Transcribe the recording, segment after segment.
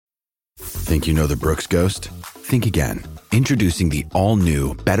Think you know the Brooks Ghost? Think again. Introducing the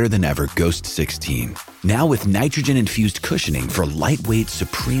all-new, better-than-ever Ghost 16. Now with nitrogen-infused cushioning for lightweight,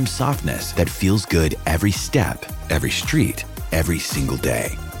 supreme softness that feels good every step, every street, every single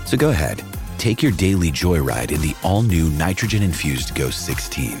day. So go ahead, take your daily joyride in the all-new nitrogen-infused Ghost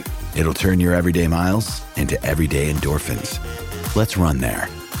 16. It'll turn your everyday miles into everyday endorphins. Let's run there.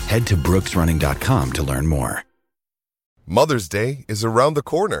 Head to brooksrunning.com to learn more. Mother's Day is around the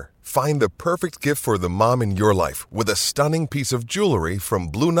corner. Find the perfect gift for the mom in your life with a stunning piece of jewelry from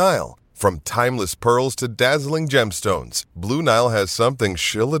Blue Nile. From timeless pearls to dazzling gemstones, Blue Nile has something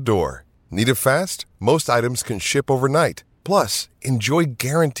she'll adore. Need it fast? Most items can ship overnight. Plus, enjoy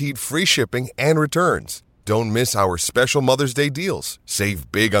guaranteed free shipping and returns. Don't miss our special Mother's Day deals. Save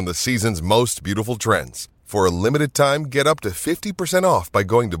big on the season's most beautiful trends. For a limited time, get up to 50% off by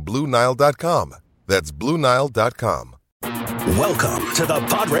going to BlueNile.com. That's BlueNile.com. Welcome to the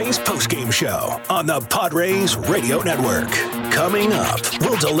Padres Postgame Show on the Padres Radio Network. Coming up,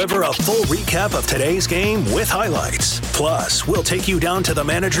 we'll deliver a full recap of today's game with highlights. Plus, we'll take you down to the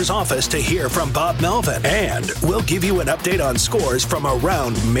manager's office to hear from Bob Melvin. And we'll give you an update on scores from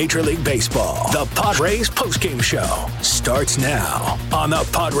around Major League Baseball. The Padres Postgame Show starts now on the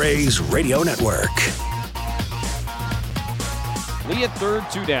Padres Radio Network. Lee at third,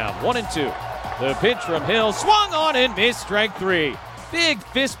 2 down, 1-2. The pitch from Hill, swung on and missed, strike 3. Big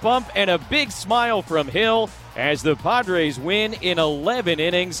fist bump and a big smile from Hill as the Padres win in 11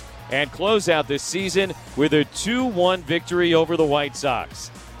 innings and close out the season with a 2-1 victory over the White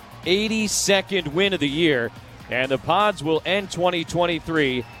Sox. 82nd win of the year, and the Pods will end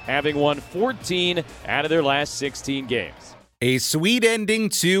 2023 having won 14 out of their last 16 games. A sweet ending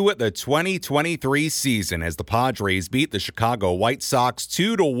to the 2023 season as the Padres beat the Chicago White Sox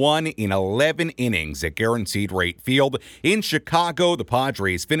 2-1 in 11 innings at Guaranteed Rate Field. In Chicago, the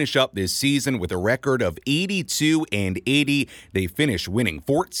Padres finish up this season with a record of 82-80. They finish winning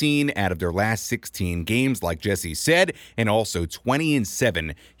 14 out of their last 16 games, like Jesse said, and also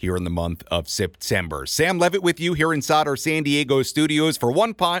 20-7 here in the month of September. Sam Levitt with you here inside our San Diego studios for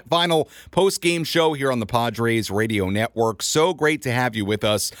one final post-game show here on the Padres Radio Network. So great to have you with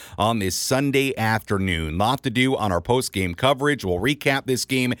us on this Sunday afternoon. Lot to do on our post-game coverage. We'll recap this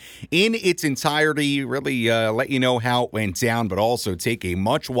game in its entirety, really let you know how it went down, but also take a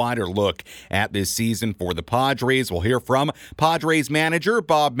much wider look at this season for the Padres. We'll hear from Padres manager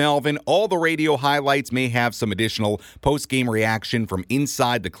Bob Melvin. All the radio highlights may have some additional post-game reaction from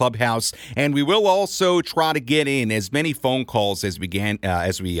inside the clubhouse, and we will also try to get in as many phone calls as we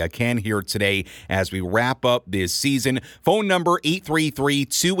can here today as we wrap up this season. Phone number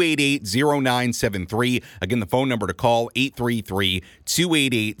 833-288-0973. Again, the phone number to call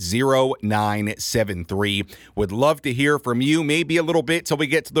 833-288-0973. Would love to hear from you. Maybe a little bit till we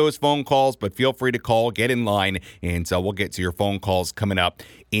get to those phone calls, but feel free to call, get in line, and we'll get to your phone calls coming up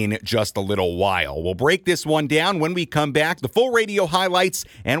in just a little while. We'll break this one down when we come back. The full radio highlights,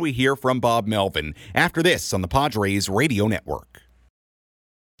 and we hear from Bob Melvin after this on the Padres Radio Network.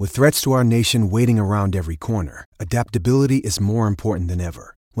 With threats to our nation waiting around every corner, adaptability is more important than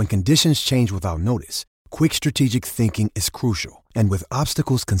ever. When conditions change without notice, quick strategic thinking is crucial. And with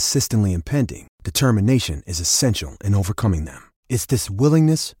obstacles consistently impending, determination is essential in overcoming them. It's this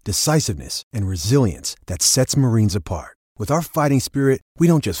willingness, decisiveness, and resilience that sets Marines apart. With our fighting spirit, we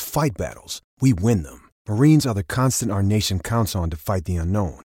don't just fight battles, we win them. Marines are the constant our nation counts on to fight the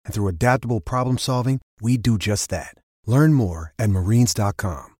unknown. And through adaptable problem solving, we do just that. Learn more at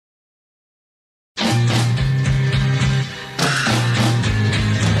Marines.com.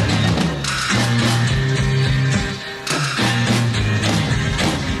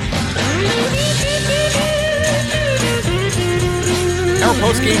 Our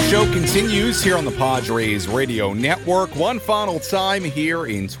postgame show continues here on the Padres Radio Network. One final time here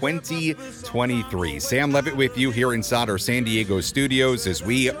in 2023. Sam Levitt with you here inside our San Diego studios as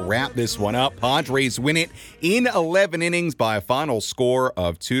we wrap this one up. Padres win it in 11 innings by a final score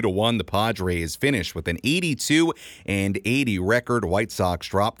of 2-1. The Padres finish with an 82-80 record. White Sox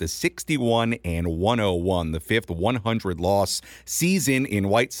drop to 61-101, the fifth 100-loss season in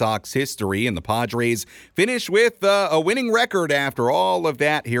White Sox history. And the Padres finish with a winning record after all of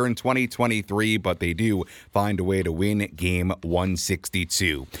that here in 2023, but they do find a way to win game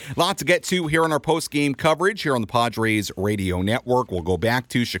 162. Lot to get to here on our post-game coverage here on the Padres Radio Network. We'll go back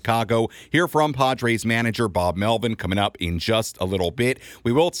to Chicago, hear from Padres manager Bob Melvin coming up in just a little bit.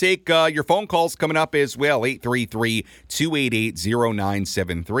 We will take your phone calls coming up as well,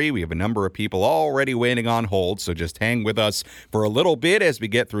 833-288-0973. We have a number of people already waiting on hold, so just hang with us for a little bit as we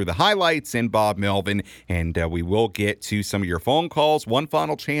get through the highlights and Bob Melvin, and we will get to some of your phone calls. one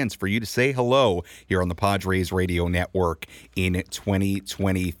final chance for you to say hello here on the Padres Radio Network in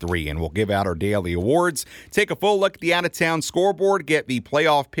 2023. And we'll give out our daily awards, take a full look at the out-of-town scoreboard, get the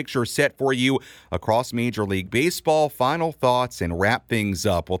playoff picture set for you across Major League Baseball, final thoughts, and wrap things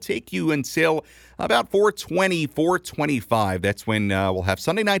up. We'll take you until about 4:20, 4:25. That's when we'll have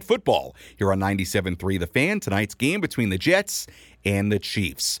Sunday Night Football here on 97.3 The Fan. Tonight's game between the Jets and the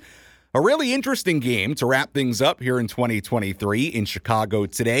Chiefs. A really interesting game to wrap things up here in 2023 in Chicago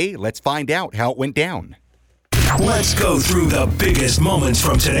today. Let's find out how it went down. Let's go through the biggest moments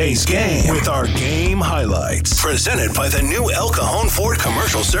from today's game with our game highlights. Presented by the new El Cajon Ford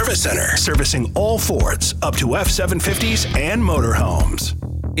Commercial Service Center, servicing all Fords up to F-750s and motorhomes.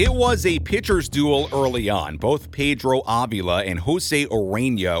 It was a pitcher's duel early on. Both Pedro Avila and Jose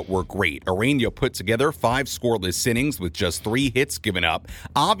Urena were great. Urena put together 5 scoreless innings with just 3 hits given up.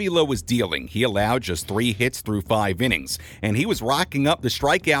 Avila was dealing. He allowed just 3 hits through 5 innings, and he was racking up the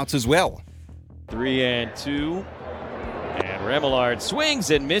strikeouts as well. 3-2. And Remillard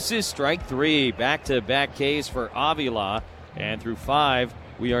swings and misses. Strike 3. Back-to-back Ks for Avila. And through 5,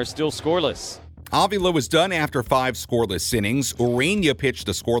 we are still scoreless. Avila was done after 5 scoreless innings. Urena pitched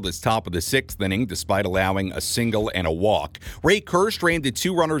a scoreless top of the 6th inning despite allowing a single and a walk. Ray Kerr stranded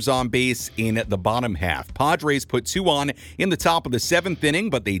 2 runners on base in the bottom half. Padres put 2 on in the top of the 7th inning,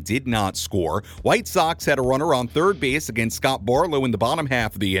 but they did not score. White Sox had a runner on third base against Scott Barlow in the bottom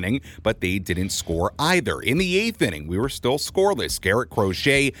half of the inning, but they didn't score either. In the 8th inning, we were still scoreless. Garrett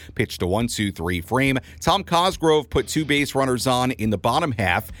Crochet pitched a 1-2-3 frame. Tom Cosgrove put 2 base runners on in the bottom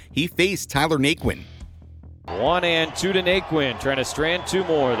half. He faced Tyler Naquin. 1-2 to Naquin, trying to strand 2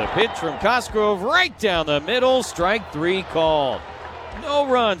 more. The pitch from Cosgrove right down the middle. Strike 3 called. No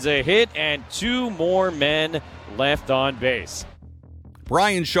runs, a hit, and 2 more men left on base.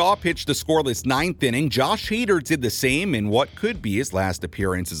 Brian Shaw pitched a scoreless 9th inning. Josh Hader did the same in what could be his last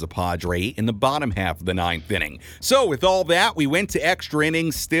appearance as a Padre in the bottom half of the 9th inning. So with all that, we went to extra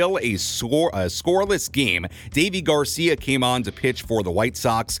innings, still a scoreless game. Davy Garcia came on to pitch for the White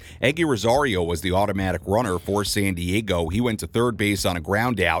Sox. Eggy Rosario was the automatic runner for San Diego. He went to third base on a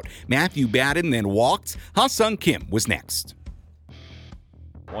ground out. Matthew Batten then walked. Ha-Sung Kim was next.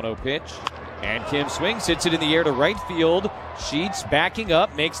 1-0 pitch. And Kim swings, hits it in the air to right field. Sheets backing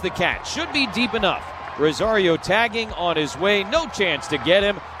up, makes the catch. Should be deep enough. Rosario tagging on his way. No chance to get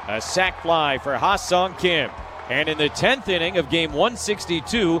him. A sac fly for Ha-Sung Kim. And in the 10th inning of game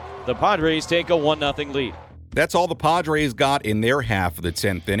 162, the Padres take a 1-0 lead. That's all the Padres got in their half of the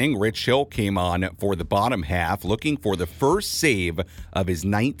 10th inning. Rich Hill came on for the bottom half, looking for the first save of his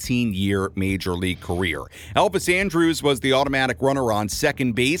 19-year Major League career. Elvis Andrus was the automatic runner on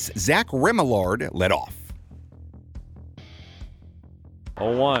second base. Zach Remillard led off.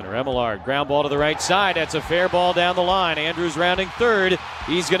 0-1, Remillard, ground ball to the right side. That's a fair ball down the line. Andrus rounding third.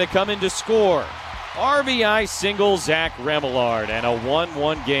 He's going to come in to score. RBI single, Zach Remillard, and a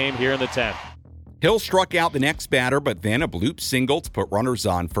 1-1 game here in the 10th. Hill struck out the next batter, but then a bloop single to put runners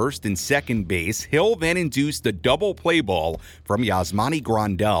on first and second base. Hill then induced a double play ball from Yasmani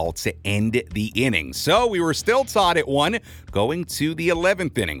Grandal to end the inning. So we were still tied at 1 going to the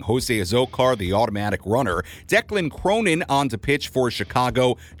 11th inning. Jose Azocar, the automatic runner. Declan Cronin on to pitch for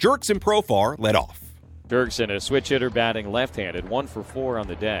Chicago. Jurickson Profar led off. Jurickson, a switch hitter batting left-handed, 1 for 4 on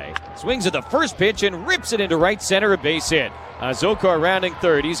the day. Swings at the first pitch and rips it into right center, a base hit. Azocar rounding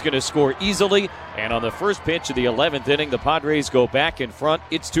third. He's going to score easily. And on the first pitch of the 11th inning, the Padres go back in front.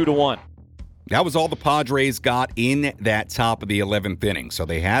 It's 2-1. That was all the Padres got in that top of the 11th inning. So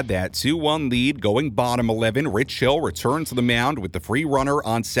they had that 2-1 lead going bottom 11. Rich Hill returned to the mound with the free runner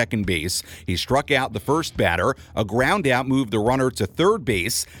on second base. He struck out the first batter. A ground out moved the runner to third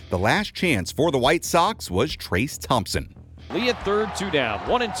base. The last chance for the White Sox was Trace Thompson. Lee at third, 2 down,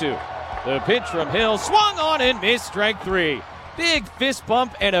 1-2. The pitch from Hill, swung on and missed, strike 3. Big fist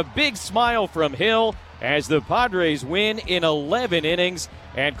bump and a big smile from Hill as the Padres win in 11 innings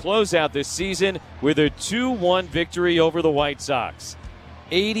and close out this season with a 2-1 victory over the White Sox.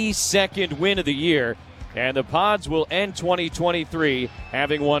 82nd win of the year, and the Pods will end 2023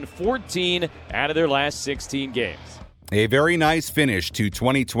 having won 14 out of their last 16 games. A very nice finish to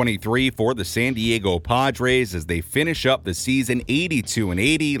 2023 for the San Diego Padres as they finish up the season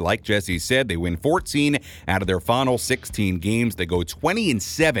 82-80. Like Jesse said, they win 14 out of their final 16 games. They go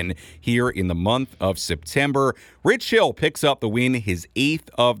 20-7 here in the month of September. Rich Hill picks up the win, his 8th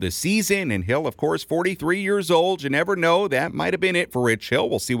of the season. And Hill, of course, 43 years old. You never know. That might have been it for Rich Hill.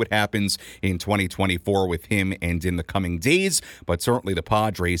 We'll see what happens in 2024 with him and in the coming days. But certainly the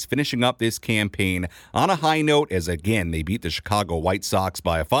Padres finishing up this campaign on a high note as, again, again, they beat the Chicago White Sox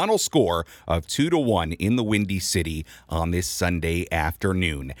by a final score of 2-1 in the Windy City on this Sunday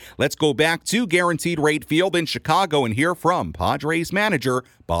afternoon. Let's go back to Guaranteed Rate Field in Chicago and hear from Padres manager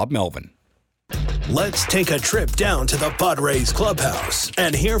Bob Melvin. Let's take a trip down to the Padres clubhouse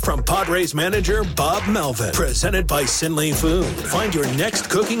and hear from Padres manager Bob Melvin. Presented by Sinley Food. Find your next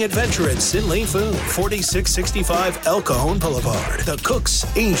cooking adventure at Sinley Food, 4665 El Cajon Boulevard, the Cook's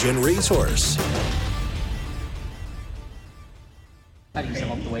Asian Resource. How do you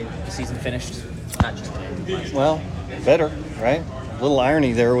sum up the way the season finished? Not just today. Well, better, right? A little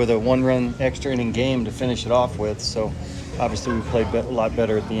irony there with a one-run extra inning game to finish it off with. So obviously we played a lot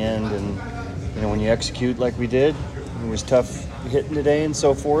better at the end, and when you execute like we did, it was tough hitting today and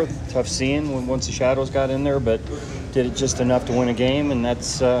so forth. Tough seeing once the shadows got in there, but did it just enough to win a game, and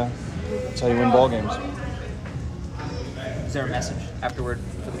that's how you win ball games. Is there a message afterward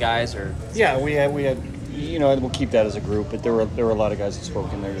for the guys, or? Yeah, we had. We'll keep that as a group, but there were a lot of guys that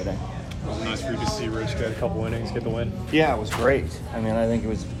spoke in there today. It was nice for you to see Rich get a couple innings, get the win. Yeah, it was great. I mean, I think it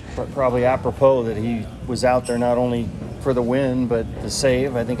was probably apropos that he was out there not only for the win, but the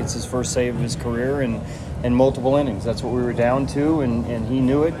save. I think it's his first save of his career, and multiple innings. That's what we were down to, and he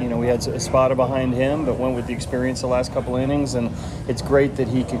knew it. We had a spotter behind him, but went with the experience the last couple innings, and it's great that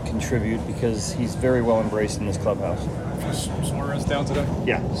he could contribute because he's very well embraced in this clubhouse. Suarez down today?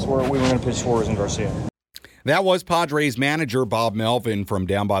 Yeah, we were going to pitch Suarez and Garcia. That was Padres manager Bob Melvin from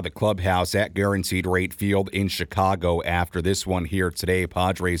down by the clubhouse at Guaranteed Rate Field in Chicago after this one here today.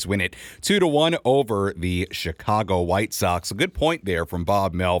 Padres win it 2-1 over the Chicago White Sox. A good point there from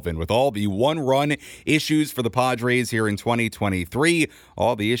Bob Melvin. With all the one-run issues for the Padres here in 2023,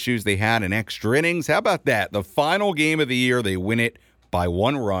 all the issues they had in extra innings. How about that? The final game of the year, they win it by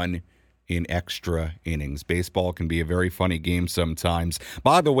one run in extra innings. Baseball can be a very funny game sometimes.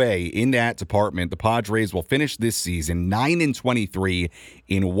 By the way, in that department, the Padres will finish this season 9-23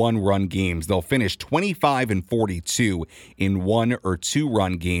 in one-run games. They'll finish 25-42 in one- or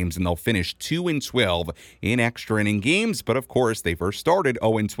two-run games, and they'll finish 2-12 in extra inning games. But of course, they first started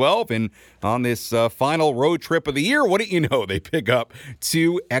 0-12, and on this final road trip of the year, what do you know? They pick up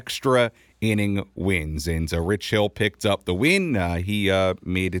 2 extra inning wins, and Rich Hill picked up the win. He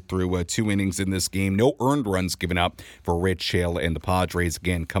made it through 2 innings in this game. No earned runs given up for Rich Hill, and the Padres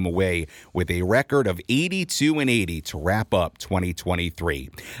again come away with a record of 82-80 to wrap up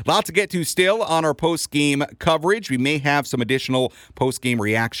 2023. Lot to get to still on our post-game coverage. We may have some additional post-game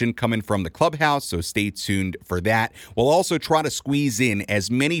reaction coming from the clubhouse, so stay tuned for that. We'll also try to squeeze in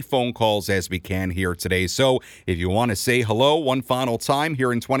as many phone calls as we can here today. So if you want to say hello one final time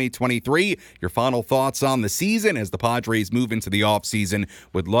here in 2023, your final thoughts on the season as the Padres move into the offseason,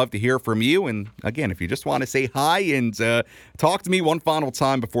 would love to hear from you. And again, if you just want to say hi and talk to me one final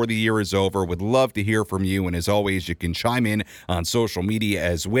time before the year is over, would love to hear from you. And as always, you can chime in on social media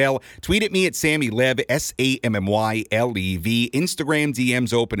as well. Tweet at me at Sammy Lev, SAMMYLEV. Instagram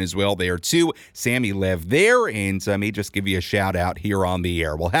DMs open as well there too. Sammy Lev there, and may just give you a shout out here on the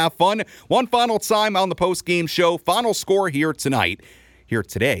air. We'll have fun one final time on the post-game show. Final score here tonight. Here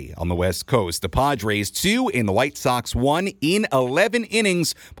today on the West Coast, the Padres 2 and the White Sox 1 in 11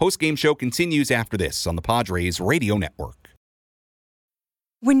 innings. Post-game show continues after this on the Padres Radio Network.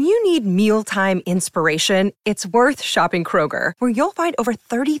 When you need mealtime inspiration, it's worth shopping Kroger, where you'll find over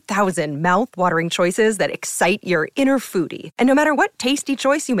 30,000 mouth-watering choices that excite your inner foodie. And no matter what tasty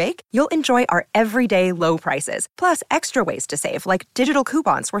choice you make, you'll enjoy our everyday low prices, plus extra ways to save, like digital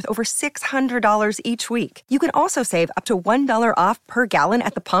coupons worth over $600 each week. You can also save up to $1 off per gallon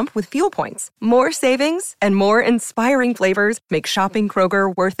at the pump with fuel points. More savings and more inspiring flavors make shopping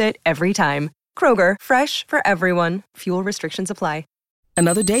Kroger worth it every time. Kroger, fresh for everyone. Fuel restrictions apply.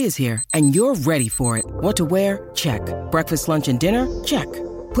 Another day is here, and you're ready for it. What to wear? Check. Breakfast, lunch, and dinner? Check.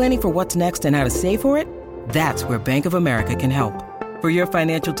 Planning for what's next and how to save for it? That's where Bank of America can help. For your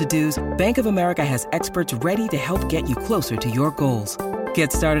financial to-dos, Bank of America has experts ready to help get you closer to your goals.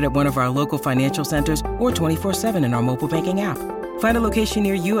 Get started at one of our local financial centers or 24/7 in our mobile banking app. Find a location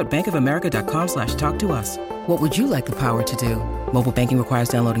near you at bankofamerica.com/talktous. What would you like the power to do? Mobile banking requires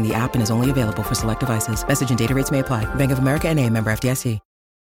downloading the app and is only available for select devices. Message and data rates may apply. Bank of America N.A., member FDIC.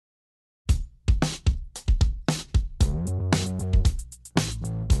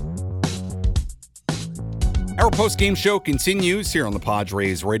 Our Our post-game show continues here on the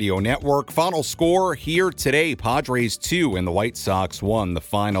Padres Radio Network. Final score here today, Padres 2 and the White Sox won the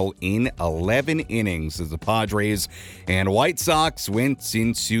final in 11 innings as the Padres and White Sox went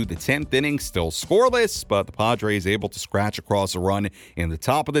into the 10th inning, still scoreless, but the Padres able to scratch across a run in the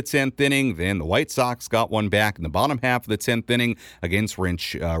top of the 10th inning. Then the White Sox got one back in the bottom half of the 10th inning against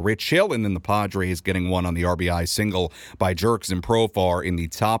Rich Hill, and then the Padres getting one on the RBI single by Jurickson Profar in the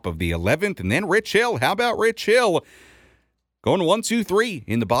top of the 11th. And then Rich Hill, how about Rich Hill going 1-2-3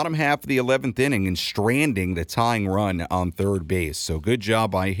 in the bottom half of the 11th inning and stranding the tying run on third base. So good job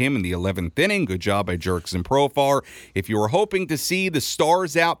by him in the 11th inning. Good job by Jurickson Profar. If you were hoping to see the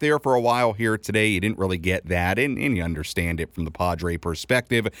stars out there for a while here today, you didn't really get that, and you understand it from the Padre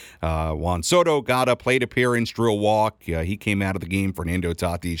perspective. Juan Soto got a plate appearance, drew a walk. He came out of the game. Fernando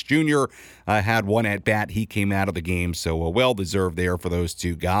Tatis Jr. Had one at bat. He came out of the game, so well-deserved there for those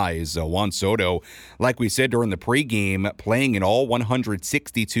two guys. Juan Soto, like we said during the pregame, playing in all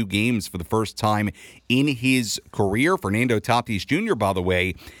 162 games for the first time in his career. Fernando Tatis Jr., by the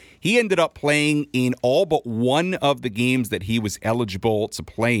way, he ended up playing in all but one of the games that he was eligible to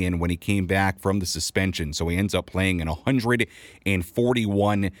play in when he came back from the suspension. So he ends up playing in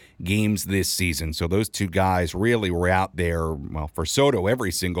 141 games this season. So those two guys really were out there, well, for Soto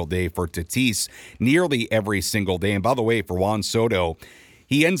every single day, for Tatis nearly every single day. And by the way, for Juan Soto,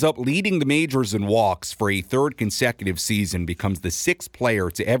 he ends up leading the majors in walks for a third consecutive season, becomes the sixth player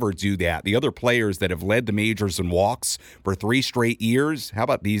to ever do that. The other players that have led the majors in walks for 3 straight years, how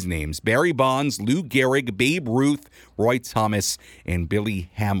about these names? Barry Bonds, Lou Gehrig, Babe Ruth, Roy Thomas, and Billy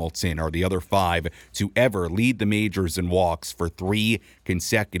Hamilton are the other 5 to ever lead the majors in walks for 3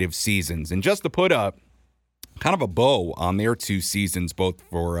 consecutive seasons. And just to put up kind of a bow on their 2 seasons, both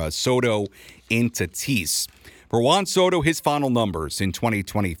for Soto and Tatis. For Juan Soto, his final numbers in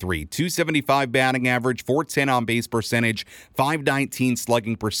 2023, 275 batting average, 410 on-base percentage, 519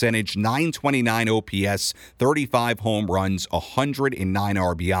 slugging percentage, 929 OPS, 35 home runs, 109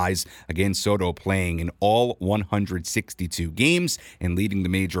 RBIs. Again, Soto playing in all 162 games and leading the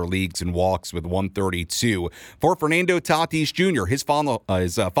major leagues in walks with 132. For Fernando Tatis Jr., his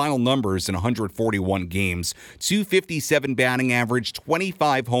final numbers in 141 games, 257 batting average,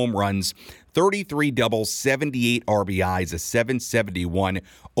 25 home runs, 33 doubles, 78 RBIs, a 771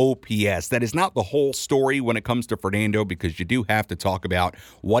 OPS. That is not the whole story when it comes to Fernando, because you do have to talk about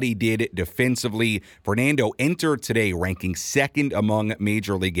what he did defensively. Fernando entered today ranking second among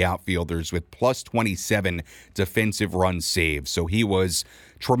major league outfielders with plus 27 defensive run saves. So he was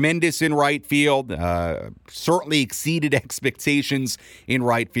tremendous in right field, certainly exceeded expectations in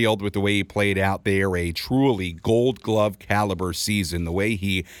right field with the way he played out there. A truly Gold Glove caliber season. The way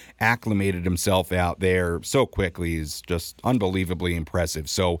he acclimated himself out there so quickly is just unbelievably impressive.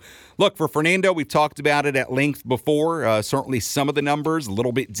 So, look, for Fernando, we've talked about it at length before. Certainly some of the numbers a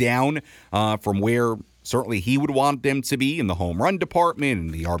little bit down from where certainly he would want them to be in the home run department, in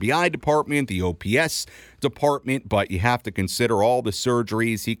the RBI department, the OPS department, but you have to consider all the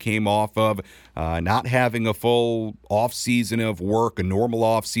surgeries he came off of, not having a full offseason of work, a normal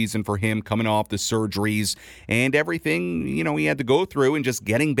offseason for him, coming off the surgeries, and everything, he had to go through, and just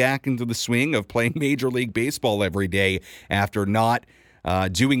getting back into the swing of playing Major League Baseball every day after not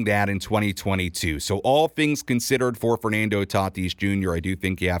doing that in 2022. So all things considered for Fernando Tatis Jr., I do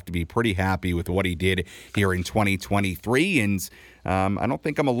think you have to be pretty happy with what he did here in 2023. And I don't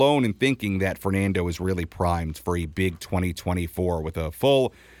think I'm alone in thinking that Fernando is really primed for a big 2024 with a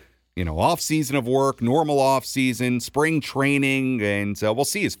full off-season of work, normal off-season, spring training, and we'll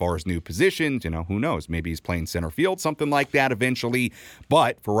see as far as new positions. Who knows? Maybe he's playing center field, something like that eventually.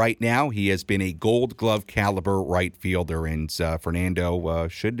 But for right now, he has been a Gold Glove caliber right fielder, and Fernando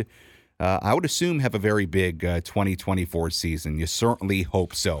should, I would assume, have a very big 2024 season. You certainly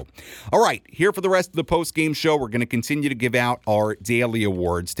hope so. All right, here for the rest of the post-game show, we're going to continue to give out our daily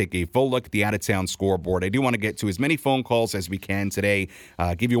awards, take a full look at the out-of-town scoreboard. I do want to get to as many phone calls as we can today,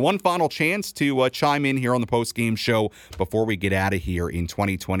 give you one final chance to chime in here on the post-game show before we get out of here in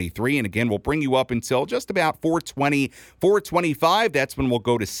 2023. And again, we'll bring you up until just about 4:20, 4:25. That's when we'll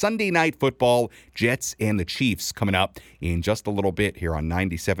go to Sunday Night Football, Jets and the Chiefs, coming up in just a little bit here on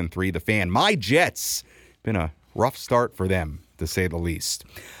 97.3 The Fan. My Jets, been a rough start for them, to say the least.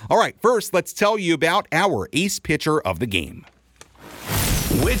 All right, first, let's tell you about our ace pitcher of the game.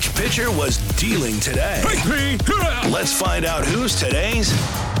 Which pitcher was dealing today? Let's find out who's today's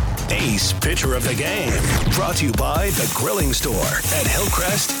ace pitcher of the game. Brought to you by The Grilling Store at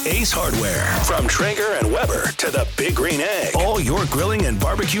Hillcrest Ace Hardware. From Traeger and Weber to the Big Green Egg, all your grilling and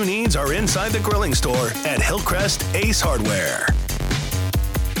barbecue needs are inside The Grilling Store at Hillcrest Ace Hardware.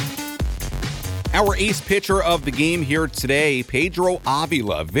 Our ace pitcher of the game here today, Pedro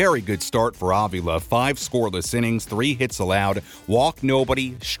Avila. Very good start for Avila. 5 scoreless innings, 3 hits allowed, walked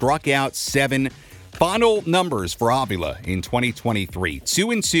nobody, struck out 7. Final numbers for Avila in 2023.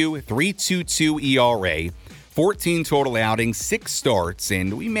 2-2, 3.22 ERA, 14 total outings, 6 starts,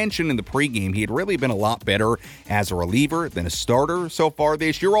 and we mentioned in the pregame he had really been a lot better as a reliever than a starter so far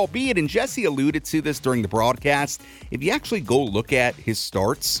this year, albeit, and Jesse alluded to this during the broadcast, if you actually go look at his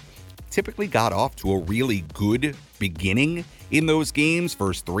starts, typically got off to a really good beginning in those games,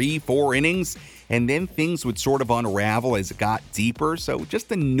 first 3-4 innings, and then things would sort of unravel as it got deeper. So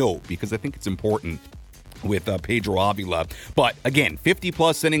just a note, because I think it's important with Pedro Avila. But again,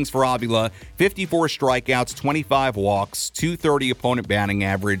 50-plus innings for Avila, 54 strikeouts, 25 walks, 230 opponent batting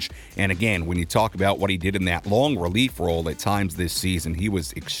average. And again, when you talk about what he did in that long relief role at times this season, he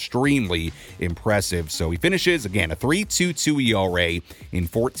was extremely impressive. So he finishes, again, a 3.22 ERA in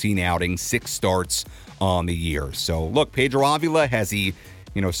 14 outings, 6 starts on the year. So look, Pedro Avila, has he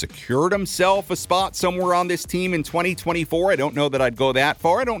secured himself a spot somewhere on this team in 2024? I don't know that I'd go that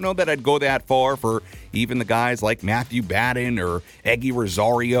far. I don't know that I'd go that far for even the guys like Matthew Batten or Eggy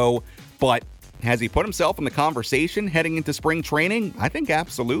Rosario. But has he put himself in the conversation heading into spring training? I think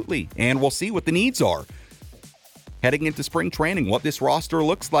absolutely. And we'll see what the needs are heading into spring training, what this roster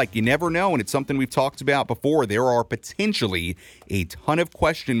looks like. You never know, and it's something we've talked about before. There are potentially a ton of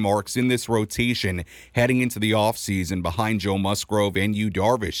question marks in this rotation heading into the offseason behind Joe Musgrove and Yu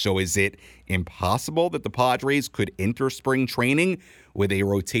Darvish. So is it impossible that the Padres could enter spring training with a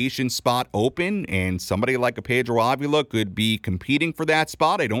rotation spot open and somebody like a Pedro Avila could be competing for that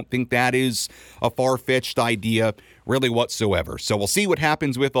spot? I don't think that is a far-fetched idea really whatsoever. So we'll see what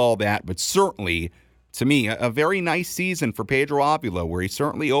happens with all that, but certainly, to me, a very nice season for Pedro Avila, where he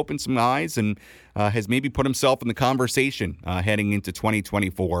certainly opened some eyes and has maybe put himself in the conversation heading into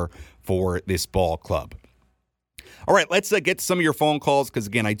 2024 for this ball club. All right, let's get to some of your phone calls, because,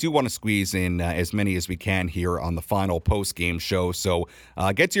 again, I do want to squeeze in as many as we can here on the final post-game show. So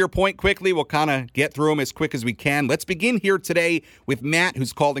get to your point quickly. We'll kind of get through them as quick as we can. Let's begin here today with Matt,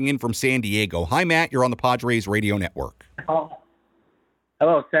 who's calling in from San Diego. Hi, Matt. You're on the Padres Radio Network.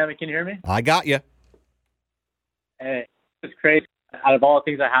 Hello, Sammy. Can you hear me? I got you. Hey, it's crazy. Out of all the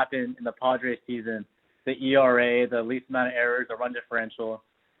things that happened in the Padres season, the ERA, the least amount of errors, the run differential,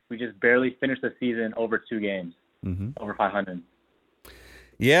 we just barely finished the season over 2 games, over 500.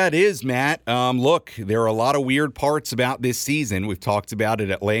 Yeah, it is, Matt. Look, there are a lot of weird parts about this season. We've talked about it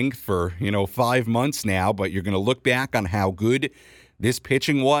at length for, 5 months now, but you're going to look back on how good this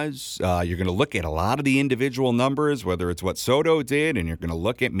pitching was. You're going to look at a lot of the individual numbers, whether it's what Soto did, and you're going to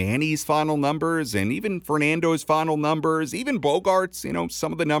look at Manny's final numbers and even Fernando's final numbers, even Bogart's.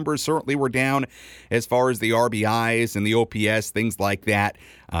 Some of the numbers certainly were down as far as the RBIs and the OPS, things like that.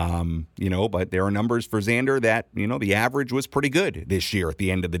 But there are numbers for Xander that, the average was pretty good this year at the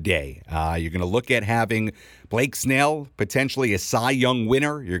end of the day. You're going to look at having Blake Snell, potentially a Cy Young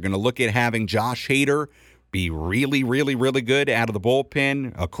winner. You're going to look at having Josh Hader be really, really, really good out of the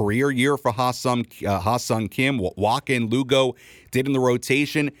bullpen. A career year for Ha-Sung Kim, what Walker Lugo did in the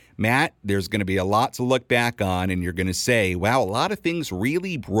rotation. Matt, there's going to be a lot to look back on, and you're going to say, wow, a lot of things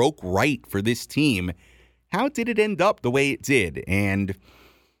really broke right for this team. How did it end up the way it did? And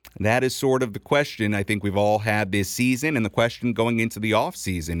that is sort of the question I think we've all had this season, and the question going into the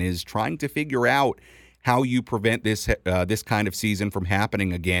offseason is trying to figure out how you prevent this kind of season from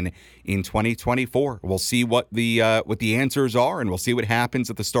happening again in 2024. We'll see what the answers are, and we'll see what happens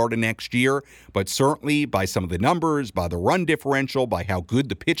at the start of next year. But certainly by some of the numbers, by the run differential, by how good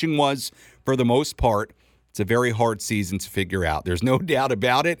the pitching was for the most part, it's a very hard season to figure out. There's no doubt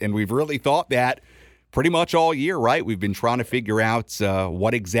about it, and we've really thought that pretty much all year, right? We've been trying to figure out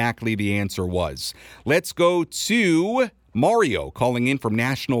what exactly the answer was. Let's go to Mario calling in from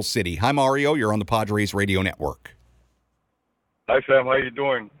National City. Hi, Mario. You're on the Padres Radio Network. Hi, Sam. How you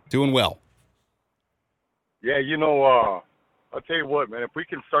doing? Doing well. Yeah, I'll tell you what, man. If we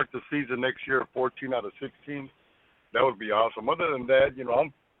can start the season next year 14 out of 16, that would be awesome. Other than that,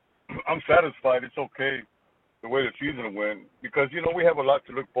 I'm satisfied. It's okay the way the season went because, we have a lot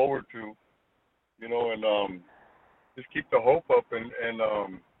to look forward to, and just keep the hope up and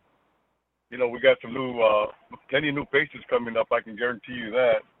we got some plenty of new faces coming up. I can guarantee you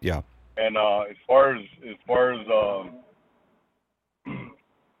that. Yeah. And as far as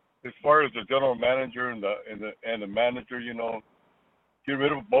the general manager and the manager, get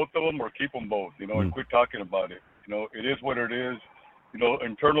rid of both of them or keep them both, and quit talking about it. It is what it is.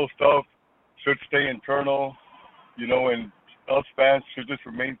 Internal stuff should stay internal, and us fans should just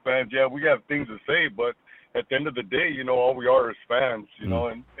remain fans. Yeah, we have things to say, but at the end of the day, all we are is fans,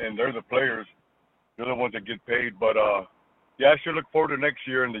 and they're the players. They're the ones that get paid. But yeah, I sure look forward to next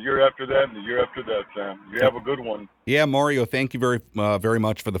year and the year after that and the year after that, Sam. You have a good one. Yeah, Mario, thank you very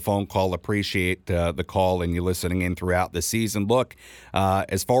much for the phone call. Appreciate the call and you listening in throughout the season. Look,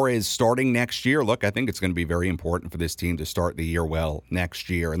 as far as starting next year, look, I think it's going to be very important for this team to start the year well next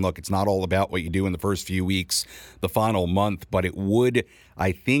year. And look, it's not all about what you do in the first few weeks, the final month, but it would,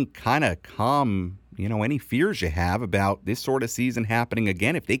 I think, kind of calm any fears you have about this sort of season happening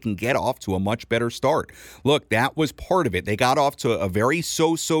again if they can get off to a much better start. Look, that was part of it. They got off to a very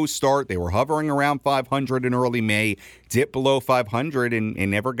so-so start. They were hovering around 500 in early May, dipped below 500 and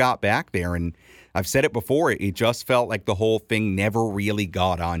never got back there. And I've said it before, it just felt like the whole thing never really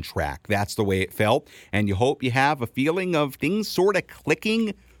got on track. That's the way it felt. And you hope you have a feeling of things sort of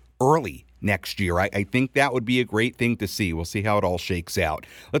clicking early next year. I think that would be a great thing to see. We'll see how it all shakes out.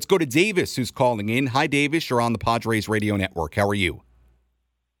 Let's go to Davis, who's calling in. Hi, Davis. You're on the Padres Radio Network. How are you?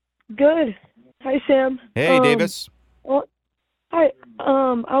 Good. Hi, Sam. Hey, Davis. Well, hi.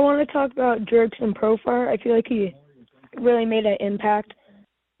 I want to talk about Jurickson Profar. I feel like he really made an impact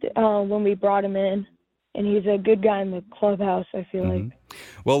when we brought him in, and he's a good guy in the clubhouse, I feel like.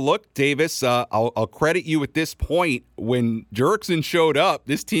 Well, look, Davis, I'll credit you at this point. When Jurickson showed up,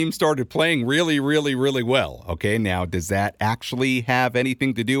 this team started playing really, really, really well. Okay, now, does that actually have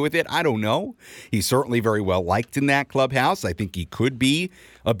anything to do with it? I don't know. He's certainly very well liked in that clubhouse. I think he could be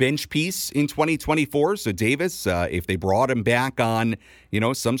a bench piece in 2024. So, Davis, if they brought him back on,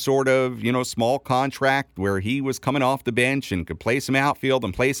 some sort of, small contract where he was coming off the bench and could play some outfield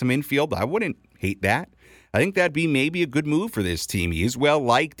and play some infield, I wouldn't hate that. I think that'd be maybe a good move for this team. He is well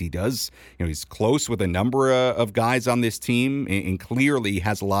liked. He does, he's close with a number of guys on this team and clearly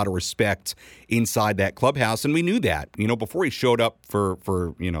has a lot of respect inside that clubhouse. And we knew that, before he showed up for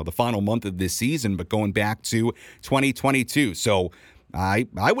the final month of this season, but going back to 2022. So I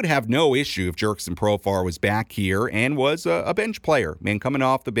would have no issue if Jurickson Profar was back here and was a bench player, coming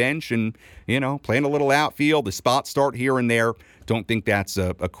off the bench and, playing a little outfield, a spot start here and there. Don't think that's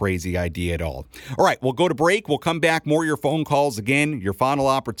a crazy idea at all. All right, we'll go to break. We'll come back. More of your phone calls. Again, your final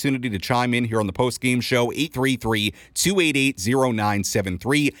opportunity to chime in here on the postgame show,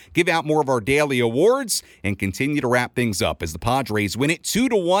 833-288-0973. Give out more of our daily awards and continue to wrap things up as the Padres win it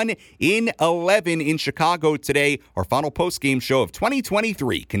 2-1 in 11 in Chicago today. Our final postgame show of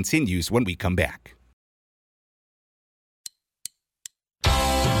 2023 continues when we come back.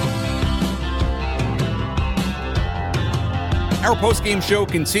 Our postgame show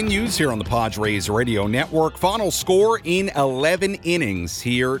continues here on the Padres Radio Network. Final score in 11 innings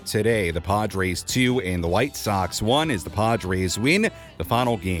here today. The Padres 2 and the White Sox 1 as the Padres win the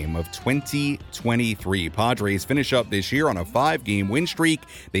final game of 2023. Padres finish up this year on a 5-game win streak.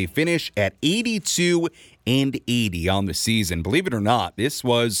 They finish at 82 and 80 on the season. Believe it or not, this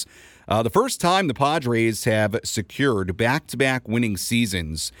was the first time the Padres have secured back-to-back winning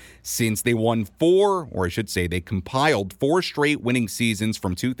seasons since they won they compiled 4 straight winning seasons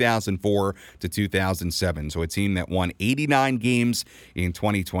from 2004 to 2007. So a team that won 89 games in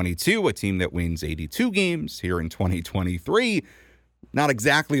 2022, a team that wins 82 games here in 2023. Not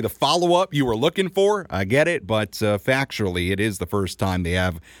exactly the follow-up you were looking for, I get it, but factually, it is the first time they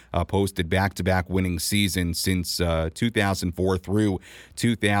have posted back-to-back winning seasons since 2004 through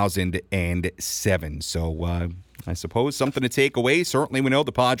 2007. So I suppose something to take away. Certainly, we know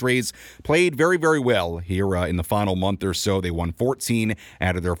the Padres played very, very well here in the final month or so. They won 14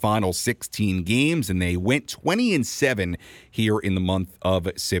 out of their final 16 games, and they went 20-7 here in the month of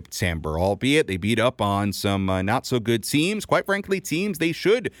September. Albeit they beat up on some not-so-good teams. Quite frankly, teams they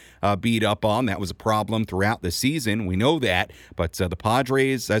should beat up on. That was a problem throughout the season. We know that. But the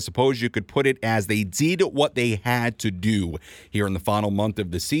Padres, I suppose you could put it as they did what they had to do here in the final month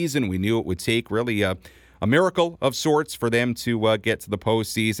of the season. We knew it would take really a miracle of sorts for them to get to the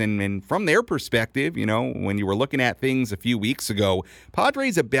postseason. And from their perspective, when you were looking at things a few weeks ago,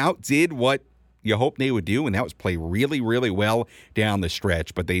 Padres about did what you hoped they would do, and that was play really, really well down the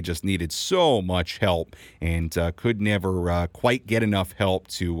stretch. But they just needed so much help and could never quite get enough help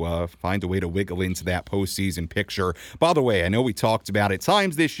to find a way to wiggle into that postseason picture. By the way, I know we talked about it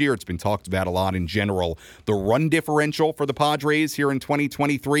times this year. It's been talked about a lot in general. The run differential for the Padres here in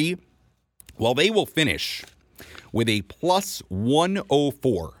 2023, well, they will finish with a plus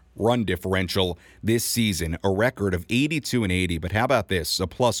 104 run differential this season, a record of 82 and 80. But how about this? A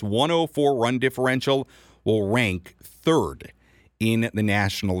plus 104 run differential will rank 3rd in the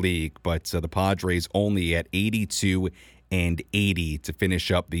National League, but the Padres only at 82 and 80 to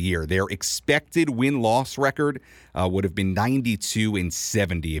finish up the year. Their expected win-loss record would have been 92 and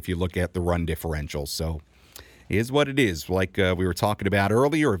 70 if you look at the run differential. So is what it is. Like we were talking about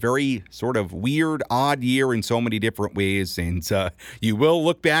earlier, a very sort of weird, odd year in so many different ways. And you will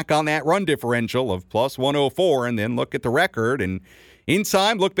look back on that run differential of plus 104 and then look at the record and in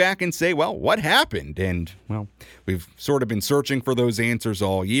time look back and say, well, what happened? And, well, we've sort of been searching for those answers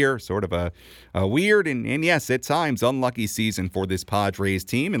all year. Sort of a weird and yes, at times, unlucky season for this Padres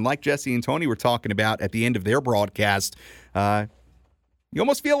team. And like Jesse and Tony were talking about at the end of their broadcast, you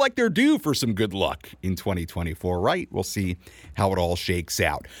almost feel like they're due for some good luck in 2024, right? We'll see how it all shakes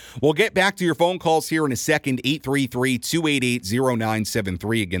out. We'll get back to your phone calls here in a second.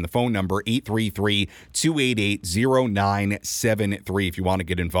 833-288-0973. Again, the phone number, 833-288-0973. If you want to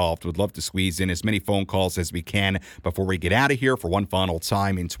get involved, we'd love to squeeze in as many phone calls as we can before we get out of here for one final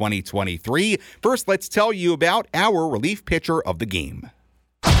time in 2023. First, let's tell you about our relief pitcher of the game.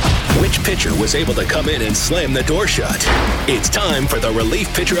 Which pitcher was able to come in and slam the door shut? It's time for the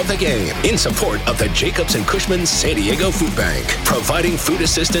relief pitcher of the game in support of the Jacobs & Cushman San Diego Food Bank, providing food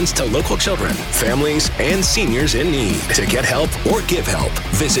assistance to local children, families, and seniors in need. To get help or give help,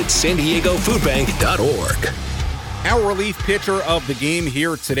 visit SanDiegoFoodBank.org. Our relief pitcher of the game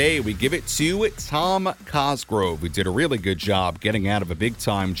here today, we give it to Tom Cosgrove, who did a really good job getting out of a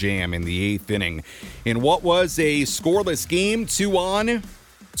big-time jam in the 8th inning. In what was a scoreless game, 2 on,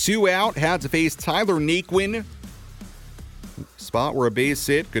 2 out, had to face Tyler Naquin. Spot where a base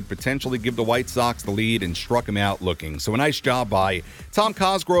hit could potentially give the White Sox the lead and struck him out looking. So a nice job by Tom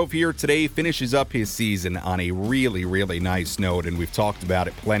Cosgrove here today. Finishes up his season on a really, really nice note, and we've talked about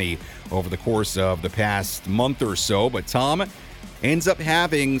it plenty over the course of the past month or so. But Tom ends up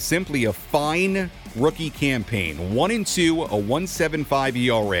having simply a fine rookie campaign. 1-2, a 1.75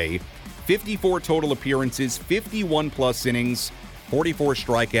 ERA, 54 total appearances, 51-plus innings, 44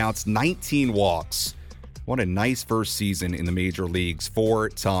 strikeouts, 19 walks. What a nice first season in the major leagues for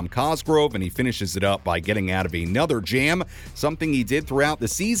Tom Cosgrove, and he finishes it up by getting out of another jam, something he did throughout the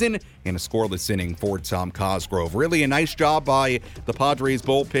season, and a scoreless inning for Tom Cosgrove. Really a nice job by the Padres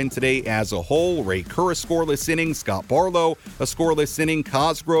bullpen today as a whole. Ray Kerr, a scoreless inning. Scott Barlow, a scoreless inning.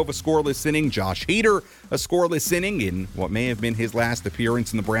 Cosgrove, a scoreless inning. Josh Hader, a scoreless inning in what may have been his last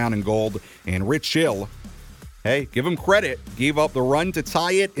appearance in the brown and gold. And Rich Hill, hey, give him credit. Gave up the run to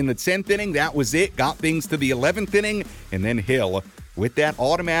tie it in the 10th inning. That was it. Got things to the 11th inning. And then Hill, with that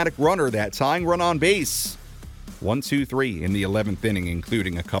automatic runner, that tying run on base, 1-2-3 in the 11th inning,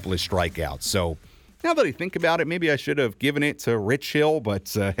 including a couple of strikeouts. So now that I think about it, maybe I should have given it to Rich Hill.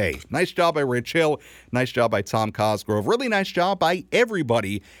 But hey, nice job by Rich Hill. Nice job by Tom Cosgrove. Really nice job by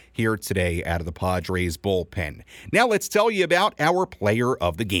everybody here today out of the Padres bullpen. Now let's tell you about our player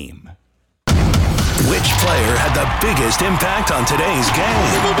of the game. Which player had the biggest impact on today's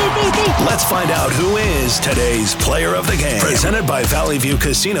game? Let's find out who is today's player of the game. Presented by Valley View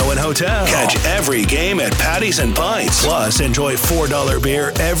Casino and Hotel. Catch every game at Patties and Pints. Plus, enjoy $4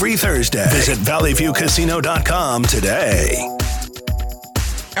 beer every Thursday. Visit valleyviewcasino.com today.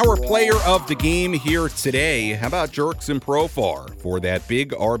 Our player of the game here today, how about Jurickson Profar for that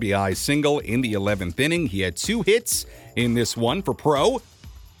big RBI single in the 11th inning? He had 2 hits in this one for Pro.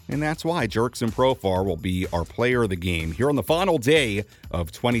 And that's why Jurickson Profar will be our player of the game here on the final day of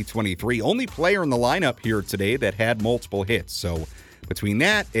 2023. Only player in the lineup here today that had multiple hits. So between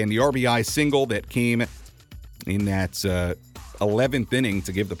that and the RBI single that came in that 11th inning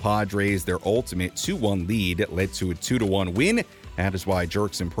to give the Padres their ultimate 2-1 lead, it led to a 2-1 win. That is why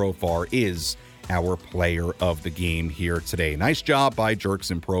Jurickson Profar is our player of the game here today. Nice job by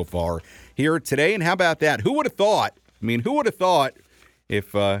Jurickson Profar here today. And how about that? Who would have thought? I mean, who would have thought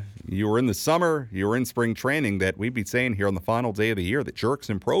if you were in the summer, you were in spring training, that we'd be saying here on the final day of the year that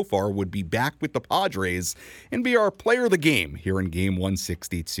Jurickson Profar would be back with the Padres and be our player of the game here in Game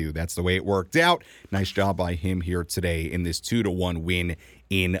 162. That's the way it worked out. Nice job by him here today in this 2-1 win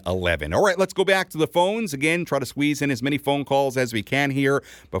in 11. All right, let's go back to the phones. Again, try to squeeze in as many phone calls as we can here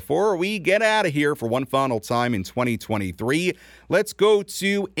before we get out of here for one final time in 2023. Let's go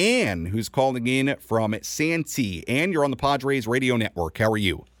to Ann, who's calling in from Santee. Ann, you're on the Padres Radio Network. How are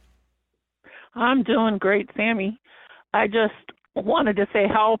you? I'm doing great, Sammy. I just wanted to say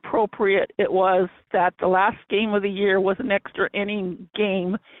how appropriate it was that the last game of the year was an extra inning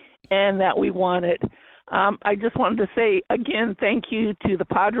game and that we won it. I just wanted to say, again, thank you to the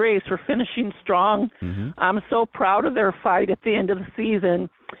Padres for finishing strong. I'm so proud of their fight at the end of the season.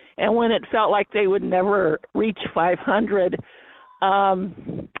 And when it felt like they would never reach 500,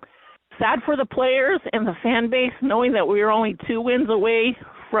 sad for the players and the fan base, knowing that we were only 2 wins away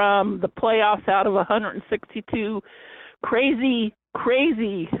from the playoffs out of 162 crazy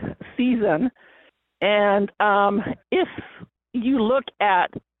season. And if you look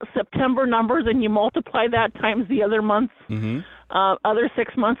at September numbers and you multiply that times the other months, other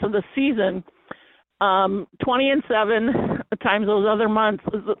 6 months of the season, 20-7 times those other months,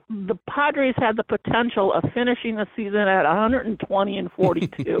 the Padres had the potential of finishing the season at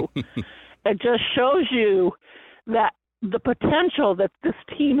 120-42. It just shows you that the potential that this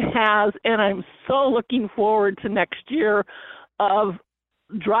team has, and I'm so looking forward to next year of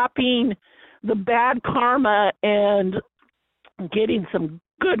dropping the bad karma and getting some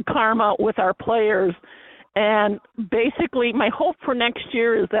good karma with our players. And basically, my hope for next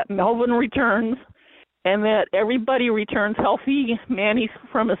year is that Melvin returns and that everybody returns healthy. Manny's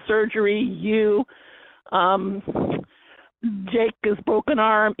from a surgery, Jake is broken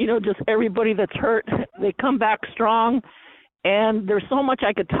arm, just everybody that's hurt, they come back strong. And there's so much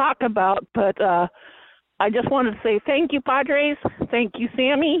I could talk about, but I just wanted to say thank you, Padres. Thank you,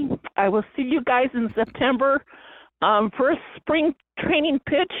 Sammy. I will see you guys in September. First spring training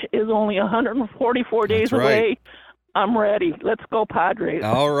pitch is only 144 days away. I'm ready. Let's go, Padres.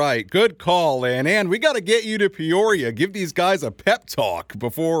 All right. Good call, Ann. We got to get you to Peoria. Give these guys a pep talk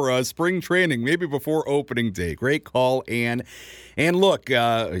before spring training, maybe before opening day. Great call, Ann. And look,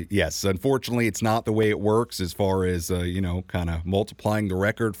 yes, unfortunately, it's not the way it works as far as, kind of multiplying the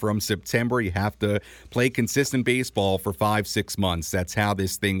record from September. You have to play consistent baseball for 5-6 months. That's how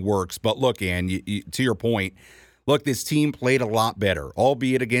this thing works. But look, Ann, to your point, look, this team played a lot better,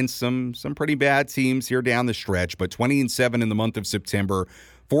 albeit against some pretty bad teams here down the stretch, but 20-7 in the month of September,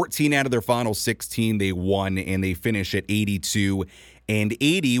 14 out of their final 16 they won, and they finish at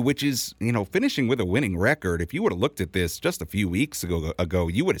 82-80, which is, finishing with a winning record. If you would have looked at this just a few weeks ago,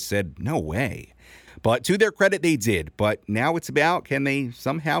 you would have said, no way. But to their credit, they did. But now it's about, can they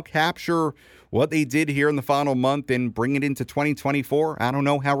somehow capture what they did here in the final month and bring it into 2024? I don't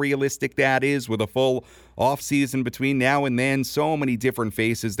know how realistic that is with a full offseason between now and then. So many different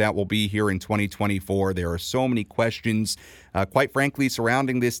faces that will be here in 2024. There are so many questions, quite frankly,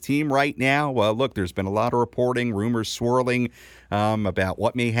 surrounding this team right now. Look, there's been a lot of reporting, rumors swirling about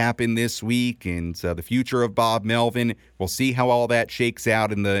what may happen this week and the future of Bob Melvin. We'll see how all that shakes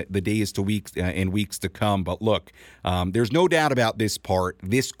out in the days to weeks and weeks to come. But look, there's no doubt about this part.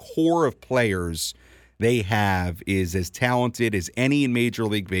 This core of players they have is as talented as any in Major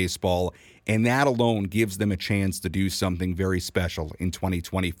League Baseball, and that alone gives them a chance to do something very special in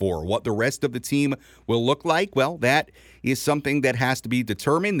 2024. What the rest of the team will look like, well, that is something that has to be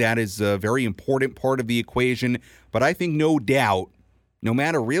determined. That is a very important part of the equation. But I think no doubt, no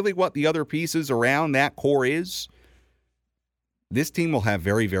matter really what the other pieces around that core is, this team will have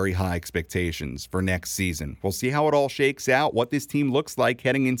very, very high expectations for next season. We'll see how it all shakes out, what this team looks like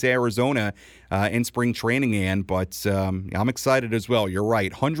heading into Arizona in spring training, Ann. But I'm excited as well. You're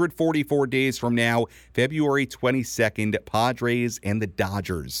right. 144 days from now, February 22nd, Padres and the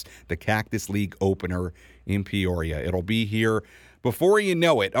Dodgers, the Cactus League opener in Peoria. It'll be here before you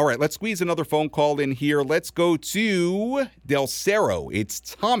know it. All right, let's squeeze another phone call in here. Let's go to Del Cerro. It's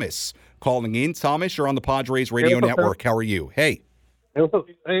Thomas calling in. Thomas, you're on the Padres Radio Network. How are you? Hey. Hey, what's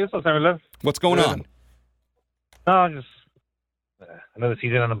up, Sammy? What's going on? No, just another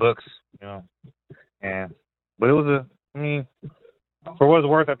season on the books, but it was for what it's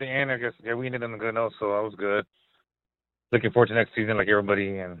worth at the end, I guess, we ended on a good note, so I was good. Looking forward to next season like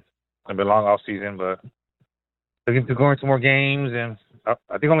everybody, and it's been a long off season, but looking to going to more games, and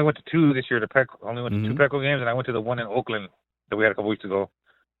I think I only went to 2 this year. Only went to 2 Petco games, and I went to the one in Oakland that we had a couple weeks ago.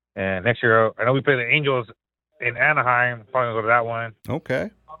 And next year, I know we play the Angels in Anaheim. Probably going to go to that one. Okay.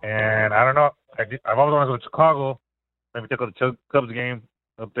 And I don't know. I've always wanted to go to Chicago. Maybe take the Cubs game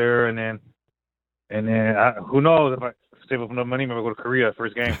up there, and then who knows if I save up enough money, maybe I'll go to Korea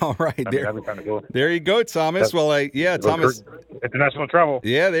first game. All right. That'd be kind of cool. There you go, Thomas. Thomas. International travel.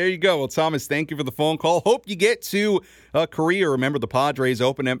 Yeah, there you go. Well, Thomas, thank you for the phone call. Hope you get to Korea. Remember, the Padres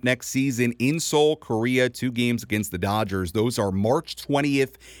open up next season in Seoul, Korea, 2 games against the Dodgers. Those are March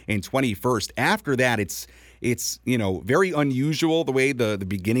 20th and 21st. After that, it's very unusual the way the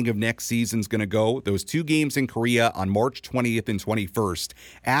beginning of next season's going to go. Those 2 games in Korea on March 20th and 21st.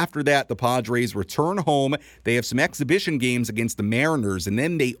 After that, the Padres return home. They have some exhibition games against the Mariners, and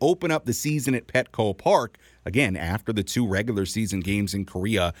then they open up the season at Petco Park. Again, after the 2 regular season games in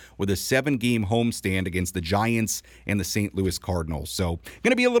Korea with a 7-game homestand against the Giants and the St. Louis Cardinals. So,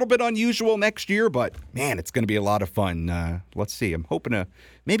 going to be a little bit unusual next year, but, man, it's going to be a lot of fun. Let's see. I'm hoping to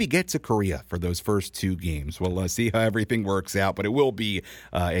maybe get to Korea for those first 2 games. We'll see how everything works out, but it will be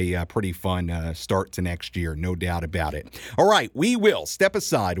a pretty fun start to next year, no doubt about it. All right, we will step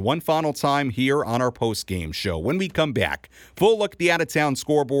aside one final time here on our post-game show. When we come back, full look at the out-of-town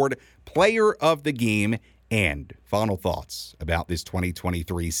scoreboard, player of the game, and final thoughts about this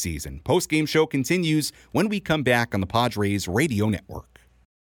 2023 season. Postgame show continues when we come back on the Padres Radio Network.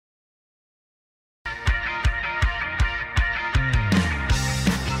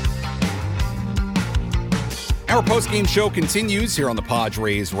 Our postgame show continues here on the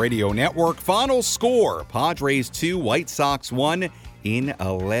Padres Radio Network. Final score, Padres 2, White Sox 1 in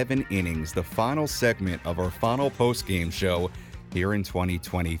 11 innings. The final segment of our final postgame show here in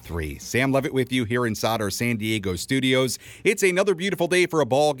 2023. Sam Levitt with you here inside our San Diego studios. It's another beautiful day for a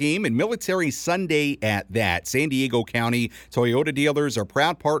ball game and Military Sunday at that. San Diego County Toyota dealers are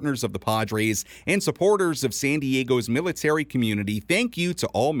proud partners of the Padres and supporters of San Diego's military community. Thank you to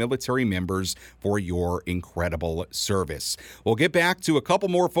all military members for your incredible service. We'll get back to a couple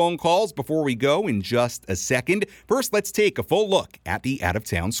more phone calls before we go in just a second. First, let's take a full look at the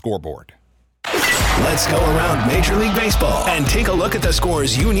out-of-town scoreboard. Let's go around Major League Baseball and take a look at the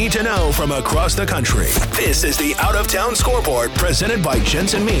scores you need to know from across the country. This is the Out of Town Scoreboard presented by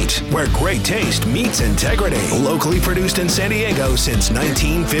Jensen Meat, where great taste meets integrity. Locally produced in San Diego since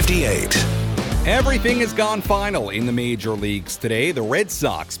 1958. Everything has gone final in the major leagues today. The Red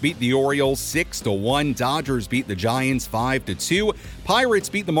Sox beat the Orioles 6-1. Dodgers beat the Giants 5-2. Pirates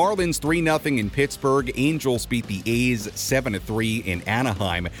beat the Marlins 3-0 in Pittsburgh. Angels beat the A's 7-3 in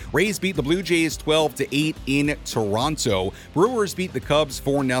Anaheim. Rays beat the Blue Jays 12-8 in Toronto. Brewers beat the Cubs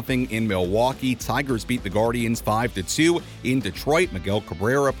 4-0 in Milwaukee. Tigers beat the Guardians 5-2 in Detroit. Miguel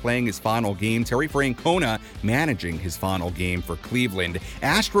Cabrera playing his final game. Terry Francona managing his final game for Cleveland.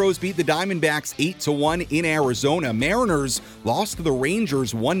 Astros beat the Diamondbacks 8-1 in Arizona. Mariners lost to the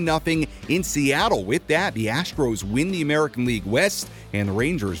Rangers 1-0 in Seattle. With that, the Astros win the American League West, and the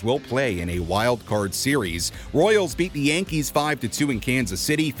Rangers will play in a wild card series. Royals beat the Yankees 5-2 in Kansas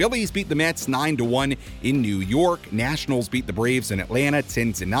City. Phillies beat the Mets 9-1 in New York. Nationals beat the Braves in Atlanta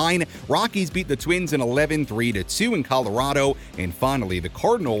 10-9. Rockies beat the Twins in 11 3-2 in Colorado. And finally, the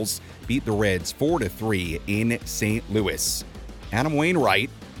Cardinals beat the Reds 4-3 in St. Louis. Adam Wainwright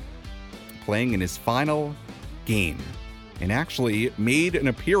playing in his final game and actually made an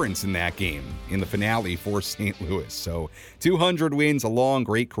appearance in that game in the finale for St. Louis. So 200 wins, a long,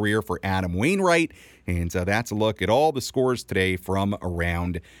 great career for Adam Wainwright. And that's a look at all the scores today from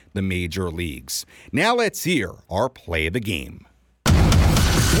around the major leagues. Now let's hear our play of the game.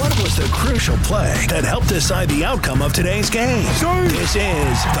 What was the crucial play that helped decide the outcome of today's game? This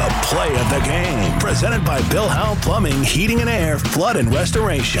is the play of the game, presented by Bill Howe Plumbing, Heating and Air, Flood and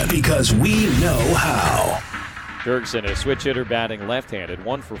Restoration, because we know how. Dirksen, a switch hitter batting left-handed,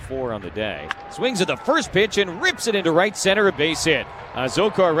 1 for 4 on the day. Swings at the first pitch and rips it into right center, a base hit.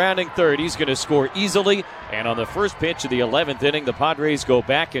 Zokar rounding third. He's going to score easily. And on the first pitch of the 11th inning, the Padres go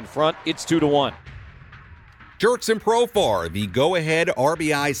back in front. It's 2-1. Jurickson Profar, the go-ahead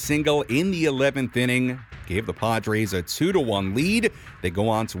RBI single in the 11th inning, gave the Padres a 2-1 lead. They go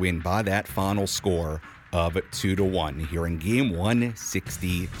on to win by that final score of 2-1 here in Game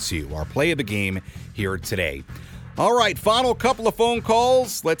 162. Our play of the game here today. All right, final couple of phone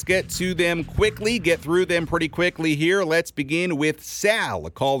calls. Let's get to them quickly, get through them pretty quickly here. Let's begin with Sal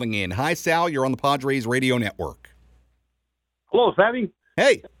calling in. Hi, Sal. You're on the Padres Radio Network. Hello, Sammy.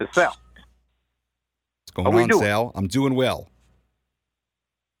 Hey. It's Sal. What's going on, Sal? I'm doing well.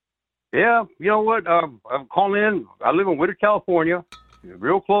 Yeah, you know what? I'm calling in. I live in Whittier, California,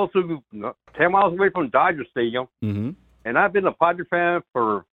 real close to 10 miles away from Dodger Stadium. Mm-hmm. And I've been a Padre fan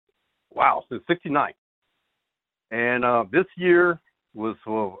since '69. And this year was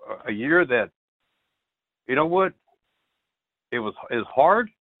a year that, you know what? It's hard,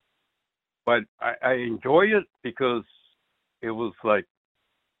 but I enjoy it because it was like,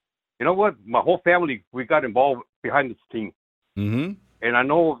 you know what? My whole family, we got involved behind this team. Mm-hmm. And I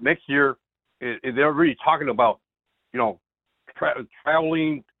know next year they're really talking about,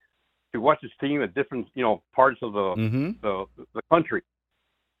 traveling to watch this team at different, parts of the country.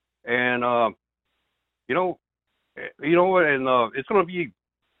 And, and it's going to be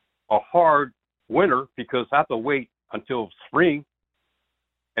a hard winter because I have to wait until spring.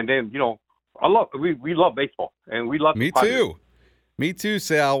 And then, we love baseball and we love Me too. Me too,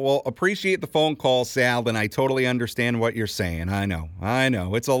 Sal. Well, appreciate the phone call, Sal, and I totally understand what you're saying. I know.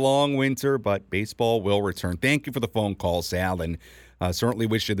 It's a long winter, but baseball will return. Thank you for the phone call, Sal, and certainly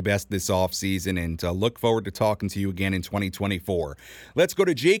wish you the best this offseason, and look forward to talking to you again in 2024. Let's go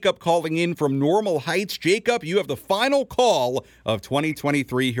to Jacob calling in from Normal Heights. Jacob, you have the final call of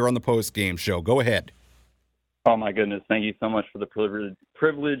 2023 here on the Postgame Show. Go ahead. Oh, my goodness. Thank you so much for the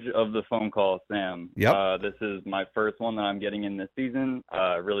privilege of the phone call, Sam. Yep. This is my first one that I'm getting in this season.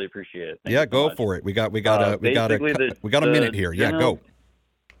 Really appreciate it. Thank yeah, you so go much. for it. We got a minute here. Yeah, go.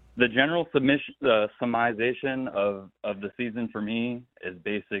 the general summation of the season for me is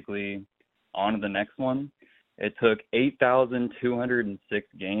basically on to the next one. It took 8,206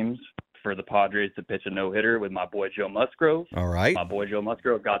 games for the Padres to pitch a no-hitter with my boy Joe Musgrove. All right. My boy Joe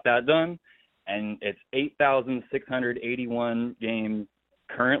Musgrove got that done. And it's 8,681 games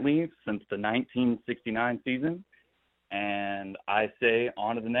currently since the 1969 season. And I say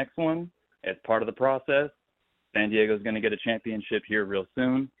on to the next one. It's part of the process. San Diego's going to get a championship here real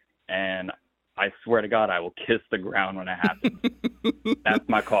soon. And I swear to God, I will kiss the ground when it happens. That's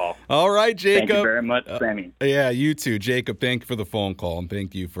my call. All right, Jacob. Thank you very much, Sammy. Yeah, you too, Jacob. Thank you for the phone call, and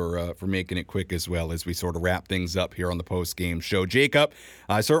thank you for making it quick as well as we sort of wrap things up here on the post-game show. Jacob,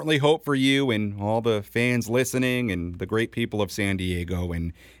 I certainly hope for you and all the fans listening and the great people of San Diego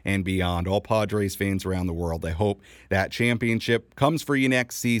and beyond, all Padres fans around the world. I hope that championship comes for you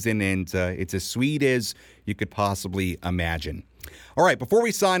next season, and it's as sweet as you could possibly imagine. All right, before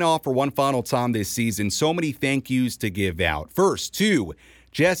we sign off for one final time this season, so many thank yous to give out. First, to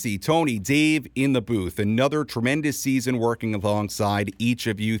Jesse, Tony, Dave in the booth. Another tremendous season working alongside each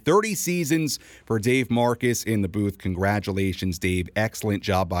of you. 30 seasons for Dave Marcus in the booth. Congratulations, Dave. Excellent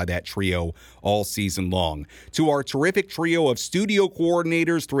job by that trio all season long. To our terrific trio of studio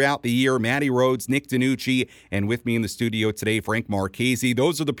coordinators throughout the year, Matty Rhodes, Nick DiNucci, and with me in the studio today, Frank Marchese.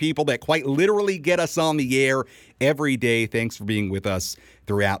 Those are the people that quite literally get us on the air every day. Thanks for being with us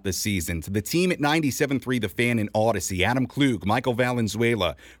throughout the season. To the team at 97.3 The Fan and Odyssey, Adam Klug, Michael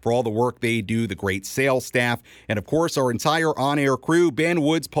Valenzuela, for all the work they do, the great sales staff, and of course our entire on-air crew, Ben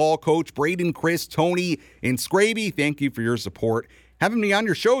Woods, Paul, Coach, Braden, Chris, Tony, and Scraby. Thank you for your support, having me on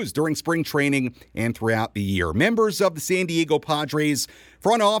your shows during spring training and throughout the year. Members of the San Diego Padres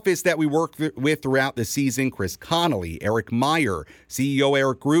front office that we work with throughout the season, Chris Connolly, Eric Meyer, CEO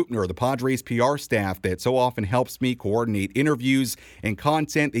Eric Grutner, the Padres PR staff that so often helps me coordinate interviews and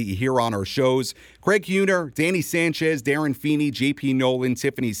content that you hear on our shows, Craig Huner, Danny Sanchez, Darren Feeney, JP Nolan,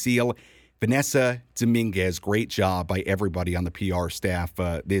 Tiffany Seal, Vanessa Dominguez. Great job by everybody on the PR staff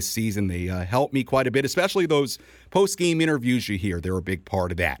this season. They helped me quite a bit, especially those post-game interviews you hear. They're a big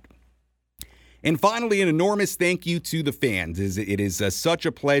part of that. And finally, an enormous thank you to the fans. It is such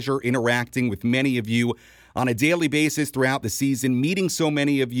a pleasure interacting with many of you on a daily basis throughout the season, meeting so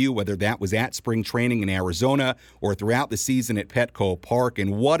many of you, whether that was at spring training in Arizona or throughout the season at Petco Park.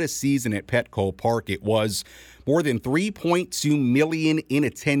 And what a season at Petco Park it was. More than 3.2 million in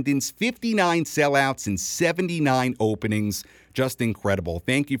attendance, 59 sellouts, and 79 openings. Just incredible.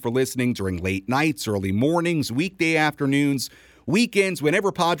 Thank you for listening during late nights, early mornings, weekday afternoons, weekends,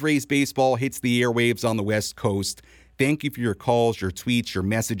 whenever Padres baseball hits the airwaves on the West Coast. Thank you for your calls, your tweets, your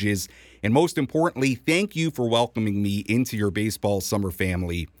messages, and most importantly, thank you for welcoming me into your baseball summer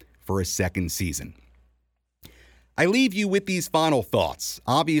family for a second season. I leave you with these final thoughts.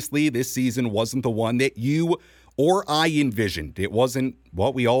 Obviously, this season wasn't the one that you or I envisioned. It wasn't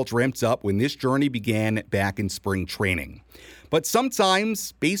what we all dreamt up when this journey began back in spring training. But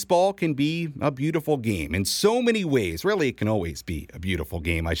sometimes baseball can be a beautiful game in so many ways. Really, it can always be a beautiful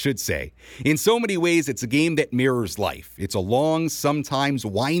game, I should say. In so many ways, it's a game that mirrors life. It's a long, sometimes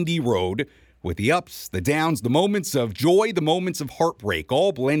windy road with the ups, the downs, the moments of joy, the moments of heartbreak,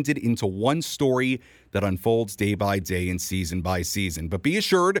 all blended into one story that unfolds day by day and season by season. But be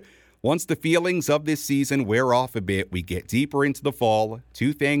assured, once the feelings of this season wear off a bit, we get deeper into the fall,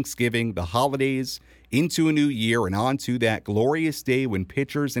 to Thanksgiving, the holidays, into a new year, and on to that glorious day when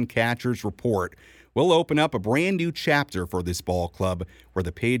pitchers and catchers report. We'll open up a brand new chapter for this ball club where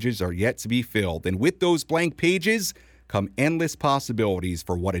the pages are yet to be filled. And with those blank pages come endless possibilities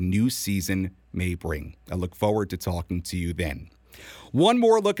for what a new season may bring. I look forward to talking to you then. One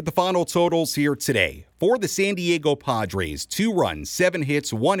more look at the final totals here today. For the San Diego Padres, 2 runs, 7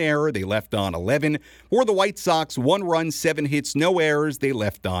 hits, 1 error. They left on 11. For the White Sox, 1 run, 7 hits, no errors. They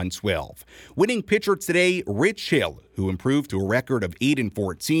left on 12. Winning pitcher today, Rich Hill, who improved to a record of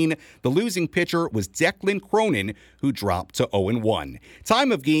 8-14. The losing pitcher was Declan Cronin, who dropped to 0-1.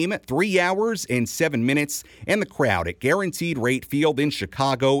 Time of game, 3 hours and 7 minutes. And the crowd at Guaranteed Rate Field in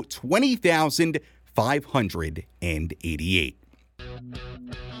Chicago, 20,588.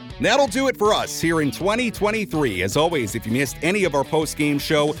 That'll do it for us here in 2023. As always, if you missed any of our post-game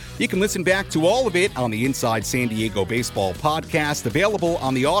show, you can listen back to all of it on the Inside San Diego Baseball podcast, available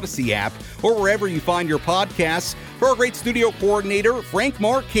on the Odyssey app or wherever you find your podcasts. For our great studio coordinator, Frank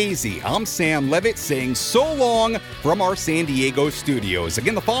Marchese, I'm Sam Levitt saying so long from our San Diego studios.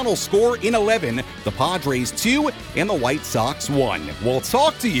 Again, the final score in 11, the Padres 2 and the White Sox 1. We'll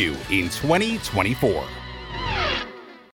talk to you in 2024.